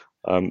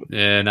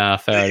 Fair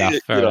enough. Fair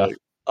enough.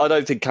 I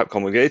don't think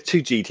Capcom would go. It's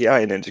too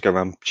GTA and then to go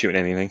around shooting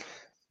anything.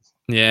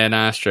 Yeah,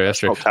 no, that's true. That's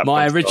true.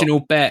 My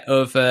original bet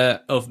of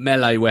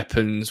melee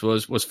weapons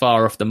was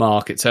far off the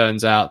mark. It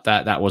turns out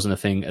that wasn't a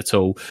thing at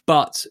all.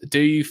 But do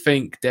you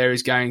think there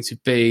is going to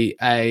be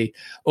so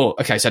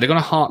they're going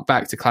to hark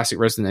back to classic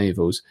Resident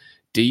Evils.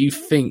 Do you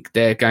think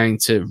they're going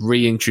to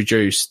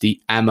reintroduce the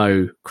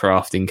ammo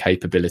crafting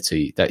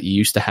capability that you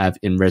used to have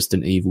in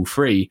Resident Evil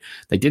 3?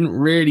 They didn't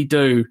really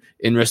do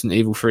in Resident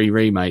Evil 3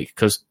 Remake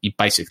because you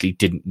basically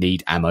didn't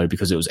need ammo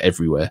because it was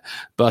everywhere.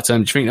 But do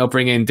you think they'll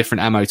bring in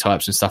different ammo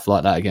types and stuff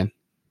like that again?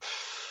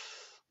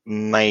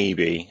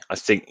 Maybe. I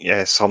think,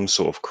 some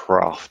sort of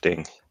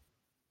crafting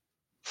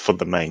for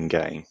the main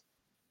game.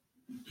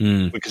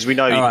 Because we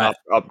know you can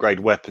upgrade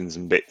weapons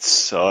and bits,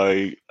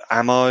 so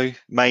ammo,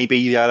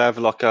 maybe they'll have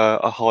like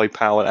a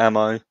high-powered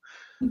ammo.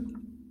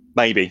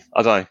 Maybe.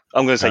 I don't know.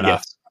 I'm going to say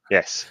yes.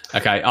 Yes.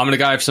 Okay, I'm going to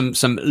go with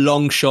some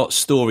long shot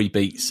story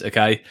beats,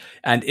 okay?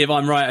 And if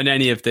I'm right on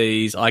any of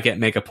these, I get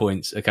mega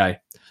points, okay?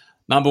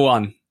 Number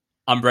 1,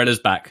 Umbrella's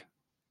back.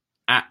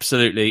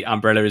 Absolutely,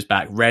 Umbrella is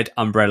back. Red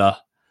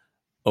Umbrella,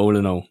 all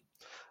in all.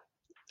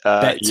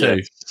 Bet 2.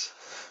 Yes.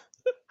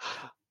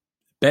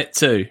 Bet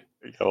 2.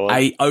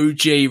 A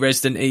OG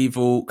Resident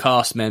Evil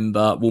cast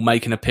member will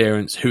make an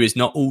appearance who is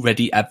not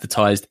already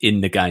advertised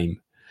in the game.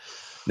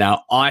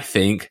 Now, I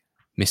think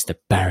Mr.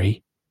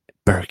 Barry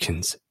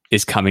Birkins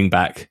is coming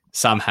back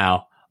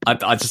somehow. I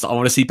want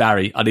to see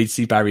Barry. I need to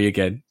see Barry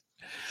again.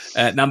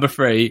 Number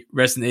 3,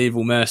 Resident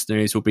Evil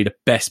Mercenaries will be the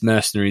best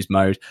Mercenaries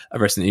mode a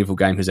Resident Evil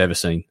game has ever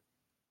seen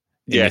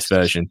in this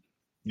version.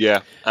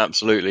 Yeah,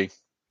 absolutely.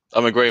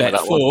 I'm agreeing with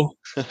that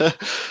one.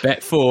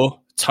 Bet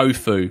 4,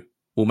 Tofu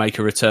will make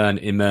a return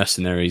in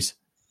Mercenaries.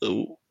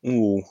 Ooh,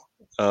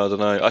 I don't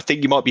know. I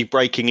think you might be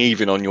breaking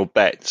even on your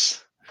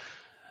bets.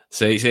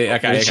 See,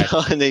 okay.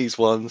 Chinese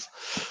ones.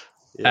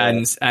 Yeah.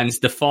 And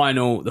the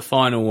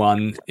final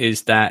one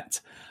is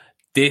that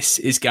this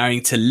is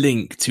going to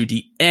link to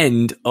the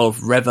end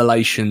of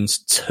Revelations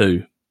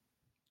 2.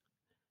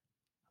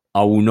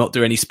 I will not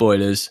do any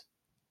spoilers.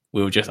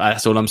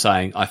 That's all I'm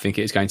saying. I think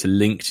it's going to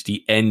link to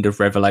the end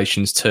of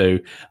Revelations 2.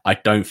 I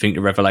don't think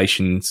the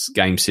Revelations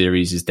game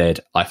series is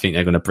dead. I think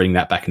they're going to bring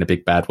that back in a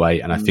big bad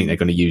way, and I think they're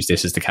going to use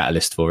this as the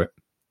catalyst for it.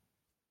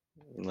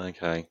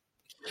 Okay.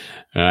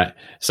 All right.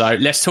 So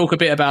let's talk a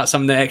bit about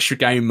some of the extra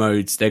game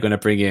modes they're going to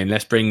bring in.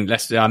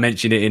 I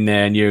mentioned it in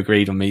there and you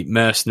agreed on me.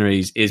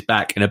 Mercenaries is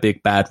back in a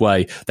big bad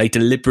way. They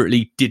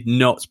deliberately did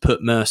not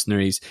put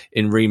Mercenaries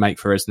in Remake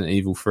for Resident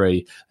Evil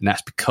 3. And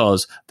that's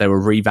because they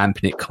were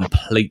revamping it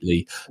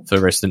completely for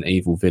Resident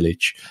Evil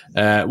Village.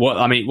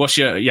 What's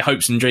your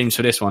hopes and dreams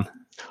for this one?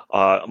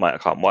 Mate, I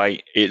can't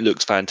wait. It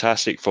looks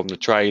fantastic from the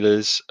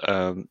trailers.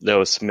 There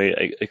was some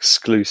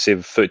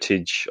exclusive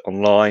footage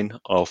online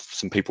of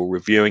some people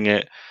reviewing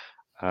it.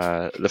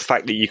 The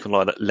fact that you can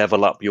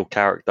level up your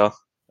character,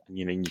 and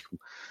you can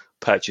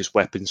purchase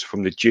weapons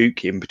from the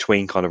Duke in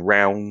between kind of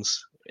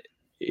rounds.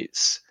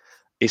 It's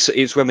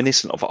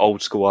reminiscent of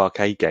old school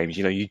arcade games.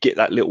 You get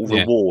that little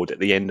reward at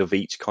the end of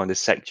each kind of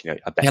section.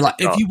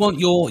 If you want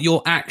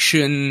your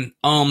action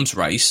arms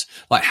race,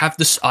 have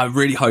this. I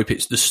really hope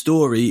the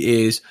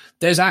story is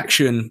there's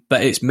action,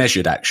 but it's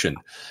measured action.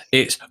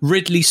 It's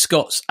Ridley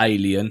Scott's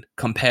Alien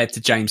compared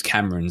to James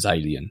Cameron's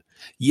Alien.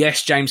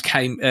 Yes, James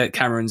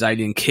Cameron's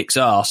Alien kicks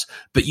ass,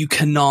 but you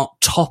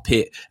cannot top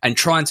it, and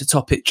trying to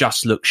top it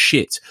just looks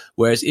shit.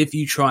 Whereas if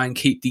you try and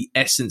keep the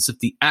essence of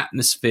the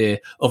atmosphere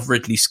of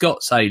Ridley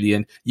Scott's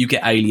Alien, you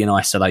get Alien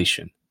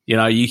Isolation.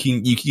 You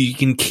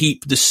can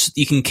keep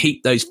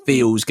those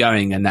feels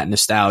going and that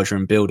nostalgia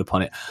and build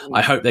upon it.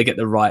 I hope they get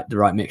the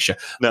right mixture.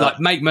 No.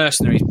 Make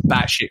Mercenaries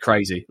batshit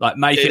crazy.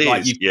 Make it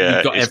like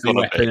you've got every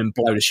weapon and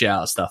blow the shit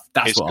out of stuff.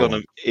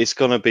 It's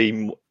gonna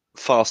be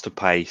faster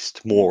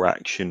paced, more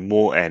action,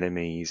 more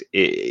enemies.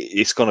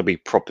 It's going to be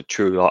proper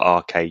true like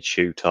arcade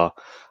shooter.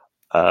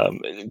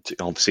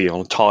 Obviously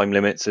on time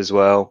limits as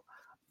well.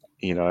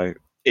 Because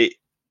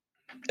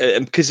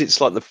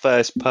it's like the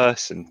first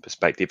person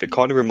perspective. It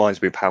kind of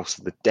reminds me of House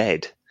of the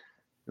Dead.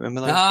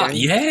 Remember those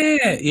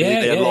games?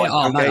 Yeah.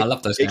 Oh man, I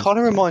love those games. It kind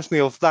of reminds me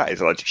of that.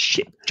 It's like just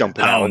shit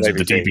jumping out of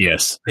everything. The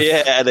DBS.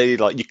 Yeah, and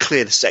then you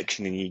clear the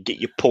section and you get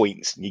your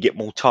points and you get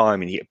more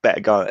time and you get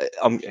better going.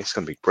 It's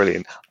going to be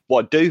brilliant.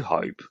 What I do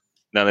hope,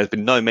 now there's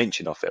been no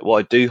mention of it,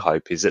 what I do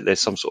hope is that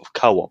there's some sort of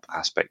co-op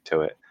aspect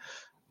to it.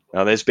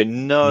 Now there's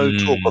been no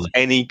talk of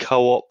any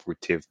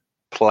cooperative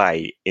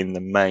play in the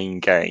main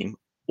game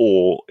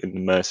or in the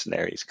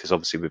Mercenaries, because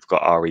obviously we've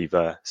got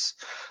RE-Verse,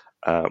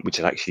 which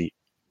has actually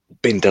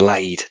been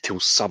delayed till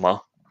summer.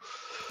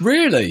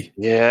 Really?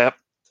 Yeah.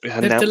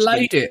 They've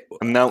delayed it.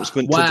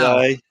 Announcement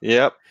today.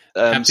 Yep.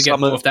 Have to get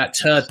more of that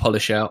turd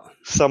polish out.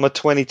 Summer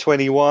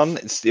 2021.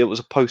 It was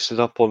posted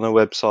up on their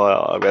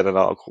website. I read an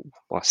article.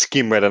 Well,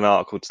 Skim read an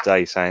article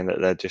today saying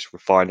that they're just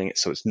refining it,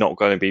 so it's not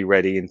going to be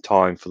ready in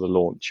time for the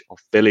launch of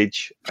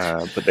Village.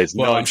 But there's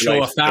no. Well, I'm sure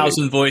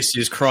 1,000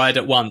 voices cried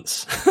at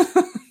once.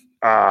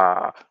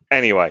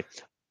 Anyway,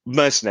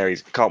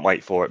 Mercenaries. Can't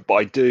wait for it. But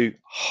I do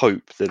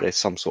hope that there's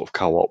some sort of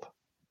co-op.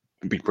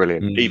 It'd be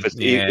brilliant.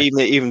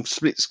 Even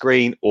split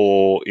screen,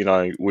 or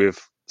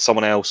with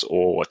someone else,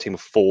 or a team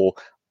of 4.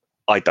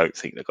 I don't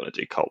think they're going to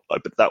do co-op though,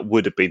 but that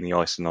would have been the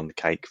icing on the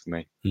cake for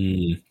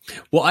me.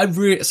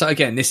 So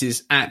again, this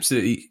is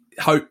absolutely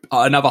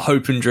another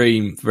hope and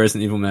dream for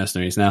Resident Evil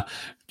Mercenaries. Now, do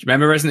you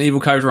remember Resident Evil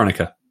Code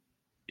Veronica?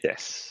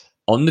 Yes.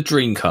 On the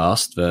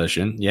Dreamcast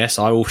version, yes,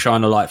 I will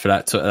shine a light for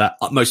that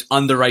most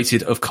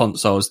underrated of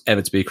consoles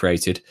ever to be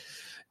created.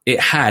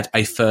 It had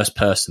a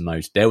first-person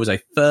mode. There was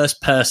a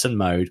first-person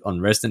mode on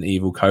Resident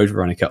Evil Code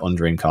Veronica on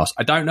Dreamcast.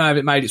 I don't know if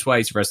it made its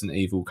way to Resident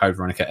Evil Code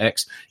Veronica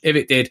X. If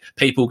it did,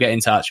 people get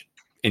in touch.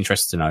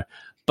 Interested to know.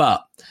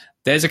 But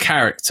there's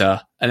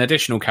an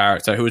additional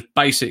character, who was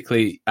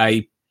basically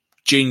a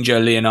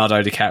ginger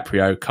Leonardo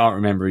DiCaprio, can't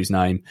remember his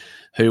name,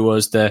 who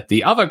was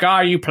the other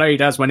guy you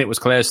played as when it was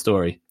Claire's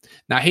story.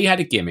 Now, he had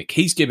a gimmick.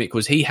 His gimmick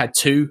was he had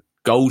 2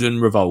 golden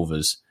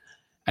revolvers.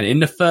 And in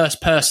the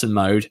first-person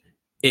mode,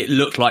 it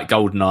looked like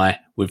GoldenEye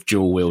with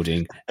dual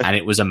wielding, and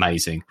it was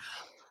amazing.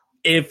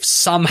 If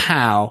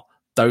somehow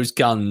those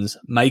guns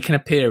make an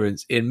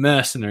appearance in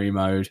mercenary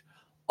mode,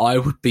 I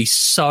would be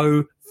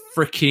so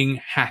freaking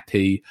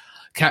happy.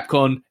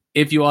 Capcom,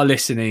 if you are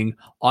listening,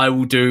 I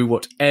will do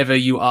whatever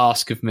you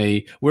ask of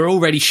me. We're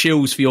already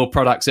shills for your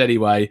products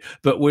anyway,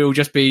 but we'll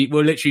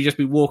literally just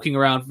be walking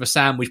around with a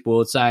sandwich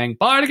board saying,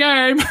 buy the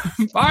game,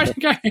 buy the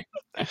game.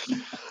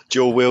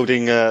 Dual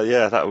wielding,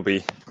 that would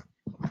be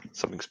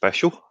something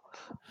special.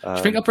 Do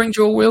you think I'll bring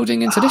dual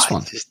wielding into this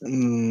one?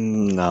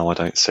 No, I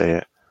don't see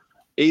it.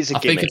 It's a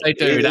gimmick. I think if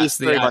they do, that's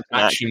the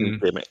action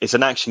gimmick. It's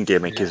an action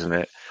gimmick, isn't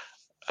it?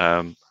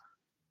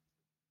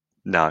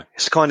 No,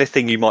 it's the kind of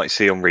thing you might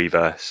see on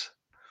Reverse,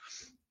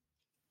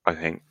 I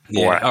think.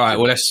 Yeah. All right.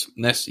 Well,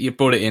 let's you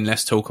brought it in.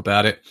 Let's talk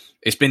about it.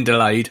 It's been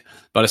delayed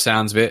by the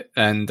sounds of it,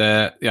 and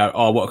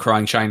what a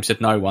crying shame,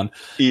 said no one.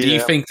 Yeah. Do you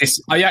think this?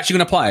 Are you actually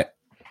going to play it?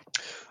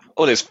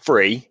 Well, it's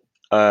free.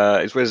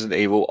 It's Resident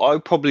Evil. I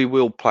probably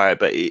will play it,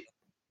 but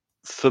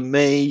for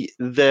me,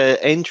 they're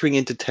entering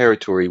into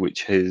territory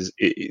which is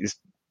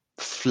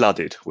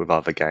flooded with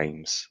other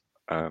games.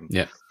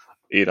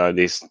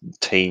 This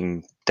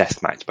team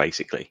deathmatch,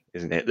 basically,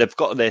 isn't it? They've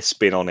got their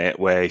spin on it,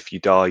 where if you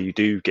die, you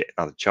do get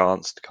another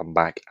chance to come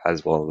back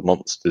as one of the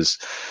monsters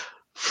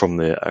from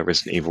the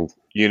Resident Evil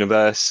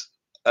universe.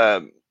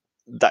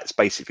 That's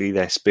basically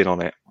their spin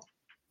on it.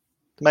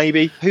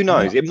 Maybe, who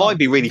knows? It might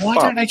be really fun.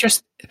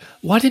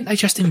 Why didn't they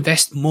just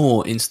invest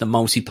more into the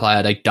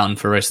multiplayer they've done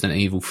for Resident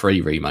Evil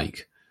 3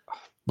 remake?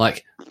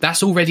 Like,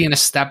 that's already an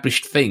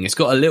established thing. It's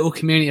got a little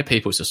community of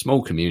people. It's a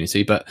small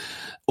community,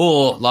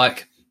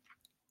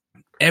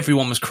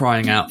 everyone was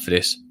crying out for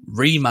this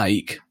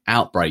remake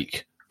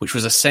Outbreak, which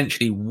was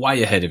essentially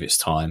way ahead of its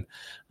time.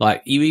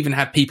 Like, you even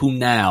have people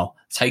now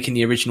taking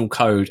the original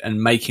code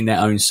and making their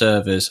own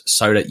servers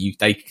so that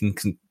they can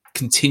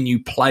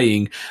continue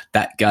playing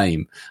that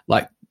game.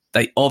 Like,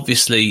 they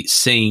obviously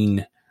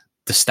seen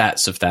the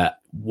stats of that.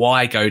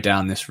 Why go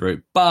down this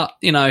route? But,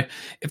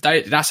 if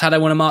that's how they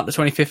want to mark the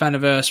 25th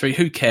anniversary,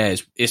 who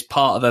cares? It's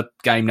part of the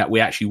game that we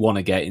actually want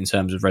to get in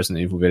terms of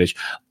Resident Evil Village.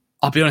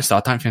 I'll be honest,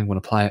 I don't think I'm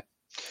going to play it.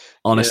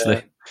 Honestly.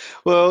 Yeah.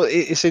 Well,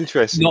 it's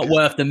interesting. Not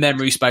worth the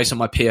memory space on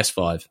my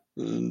PS5.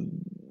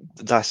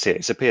 That's it.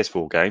 It's a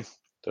PS4 game.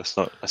 Let's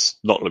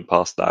not look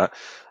past that.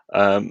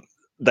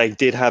 They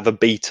did have a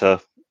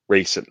beta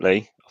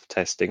recently of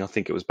testing. I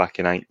think it was back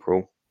in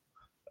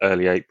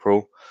early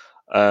April.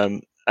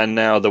 And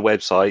now the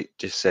website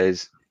just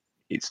says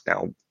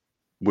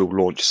will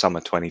launch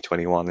summer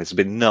 2021. There's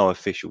been no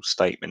official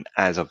statement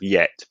as of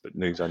yet, but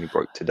news only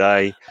broke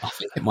today. I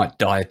think it might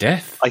die a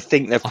death. I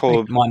think it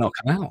might not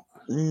come out.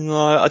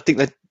 No, I think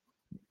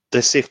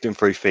they're sifting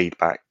through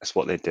feedback. That's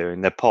what they're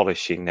doing. They're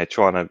polishing. They're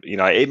trying to,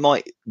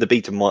 the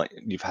beta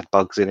you've had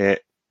bugs in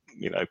it.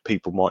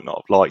 people might not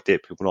have liked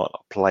it, people might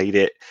not have played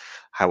it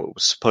how it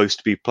was supposed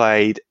to be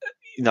played.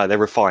 They're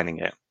refining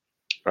it.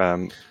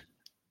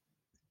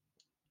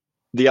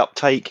 The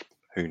uptake,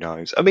 who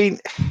knows? I mean,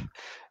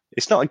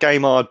 it's not a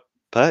game I'd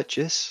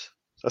purchase,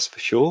 that's for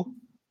sure.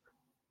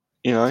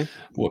 Well,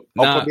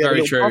 no,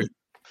 very true. Fun.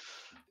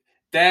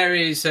 There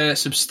is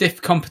some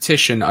stiff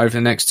competition over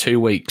the next 2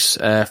 weeks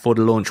for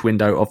the launch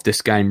window of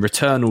this game.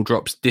 Returnal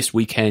drops this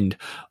weekend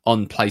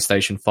on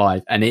PlayStation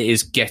 5, and it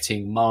is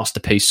getting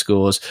masterpiece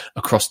scores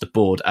across the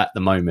board at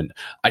the moment.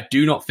 I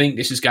do not think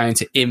this is going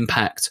to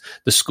impact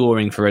the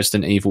scoring for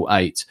Resident Evil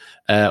 8,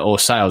 or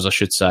sales, I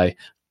should say.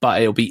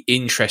 But it'll be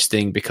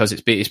interesting because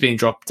it's being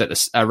dropped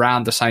at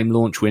around the same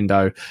launch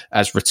window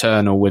as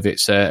Returnal with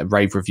its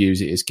rave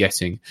reviews it is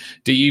getting.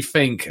 Do you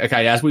think,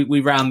 okay, as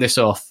we round this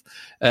off,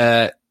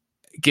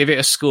 give it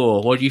a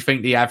score. What do you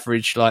think the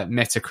average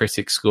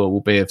Metacritic score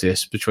will be of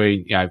this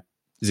between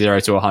 0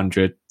 to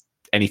 100?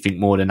 Anything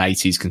more than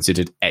 80 is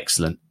considered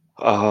excellent.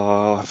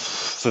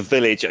 For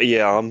Village,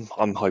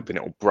 I'm hoping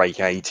it'll break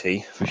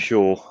 80 for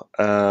sure.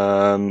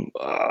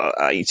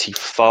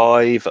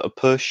 85 at a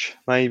push,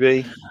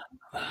 maybe.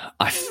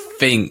 I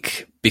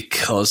think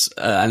because,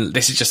 and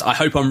this is just, I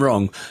hope I'm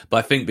wrong, but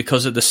I think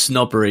because of the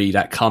snobbery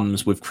that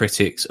comes with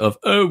critics of,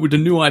 the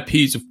new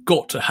IPs have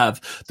got to have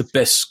the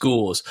best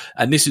scores,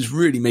 and this is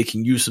really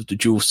making use of the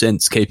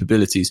DualSense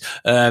capabilities,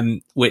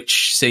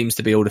 which seems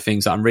to be all the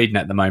things that I'm reading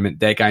at the moment.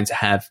 They're going to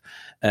have,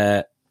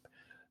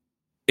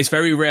 it's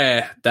very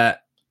rare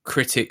that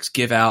critics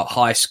give out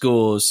high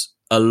scores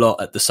a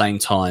lot at the same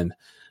time.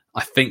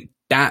 I think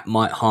that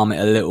might harm it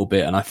a little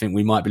bit, and I think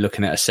we might be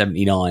looking at a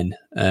 79.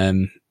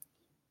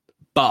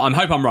 But I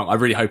hope I'm wrong. I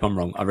really hope I'm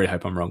wrong.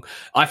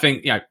 I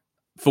think,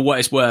 for what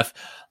it's worth,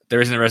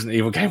 there isn't a Resident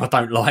Evil game I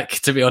don't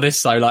like, to be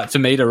honest. So, to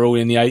me, they're all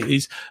in the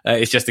 80s.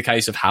 It's just a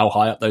case of how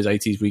high up those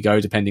 80s we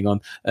go, depending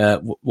on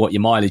what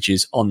your mileage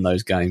is on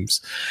those games.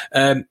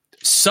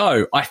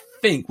 So, I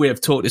think we have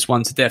talked this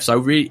one to death. So I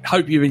really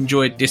hope you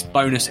enjoyed this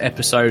bonus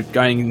episode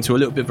going into a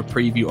little bit of a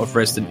preview of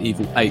Resident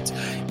Evil 8.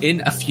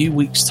 In a few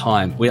weeks'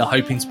 time, we are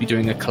hoping to be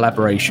doing a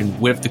collaboration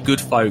with the good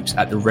folks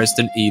at the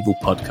Resident Evil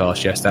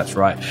podcast. Yes, that's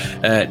right.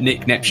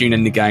 Nick, Neptune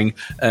and the gang.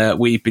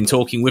 We've been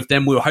talking with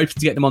them. We were hoping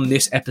to get them on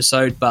this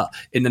episode, but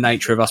in the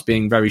nature of us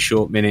being very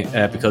short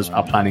minute, because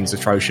our planning is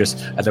atrocious,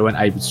 they weren't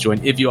able to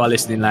join. If you are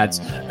listening, lads,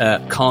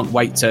 can't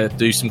wait to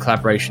do some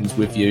collaborations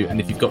with you. And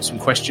if you've got some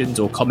questions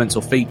or comments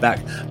or feedback,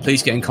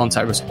 please get in contact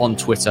with us on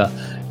Twitter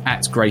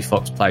at Grey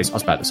Fox Plays. I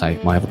was about to say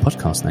my other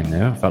podcast name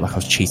there. I felt like I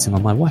was cheating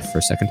on my wife for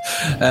a second.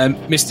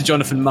 Mr.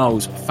 Jonathan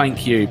Moles,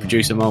 thank you,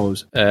 producer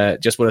Moles.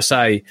 Just want to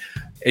say,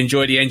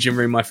 enjoy the engine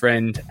room, my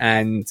friend,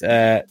 and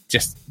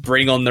just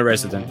bring on the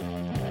Resident.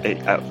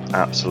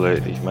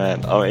 Absolutely,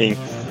 man. I mean,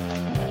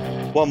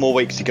 one more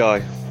week to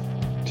go.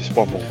 Just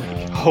one more week.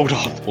 Hold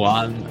on.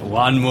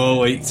 One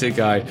more week to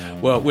go.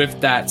 Well, with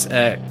that,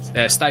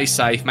 stay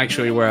safe. Make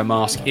sure you wear a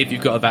mask. If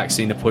you've got a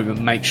vaccine appointment,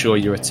 make sure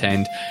you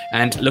attend.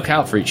 And look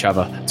out for each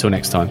other. Till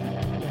next time.